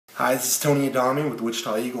Hi, this is Tony Adame with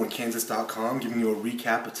Wichita Eagle and Kansas.com, giving you a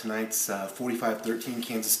recap of tonight's 45-13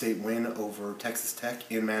 Kansas State win over Texas Tech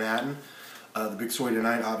in Manhattan. The big story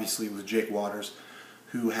tonight, obviously, was Jake Waters,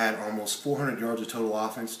 who had almost 400 yards of total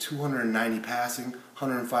offense, 290 passing,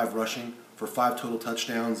 105 rushing for 5 total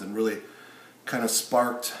touchdowns, and really kind of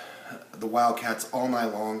sparked the Wildcats all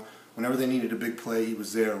night long. Whenever they needed a big play, he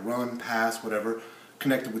was there, run, pass, whatever.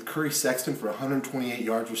 Connected with Curry Sexton for 128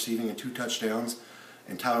 yards receiving and 2 touchdowns.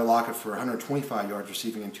 And Tyler Lockett for 125 yards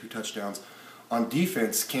receiving and 2 touchdowns. On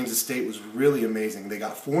defense, Kansas State was really amazing. They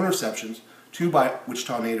got 4 interceptions, 2 by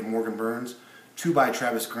Wichita native Morgan Burns, 2 by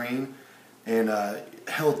Travis Green, and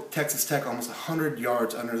held Texas Tech almost 100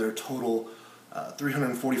 yards under their total.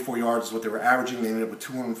 344 yards is what they were averaging. They ended up with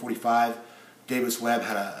 245. Davis Webb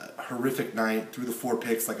had a horrific night, threw the 4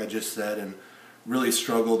 picks like I just said, and really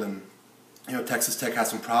struggled. And Texas Tech has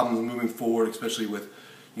some problems moving forward, especially with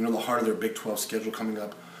the heart of their Big 12 schedule coming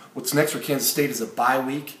up. What's next for Kansas State is a bye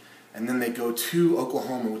week, and then they go to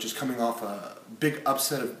Oklahoma, which is coming off a big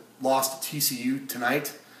upset of loss to TCU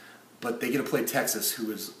tonight, but they get to play Texas,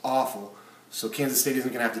 who is awful. So Kansas State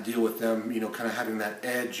isn't going to have to deal with them, kind of having that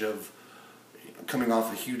edge of coming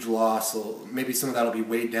off a huge loss. So maybe some of that will be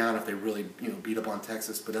weighed down if they really, beat up on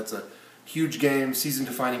Texas. But that's a huge game,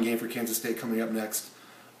 season-defining game for Kansas State coming up next.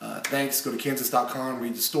 Thanks. Go to Kansas.com,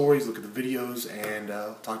 read the stories, look at the videos, and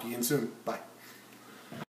talk to you again soon. Bye.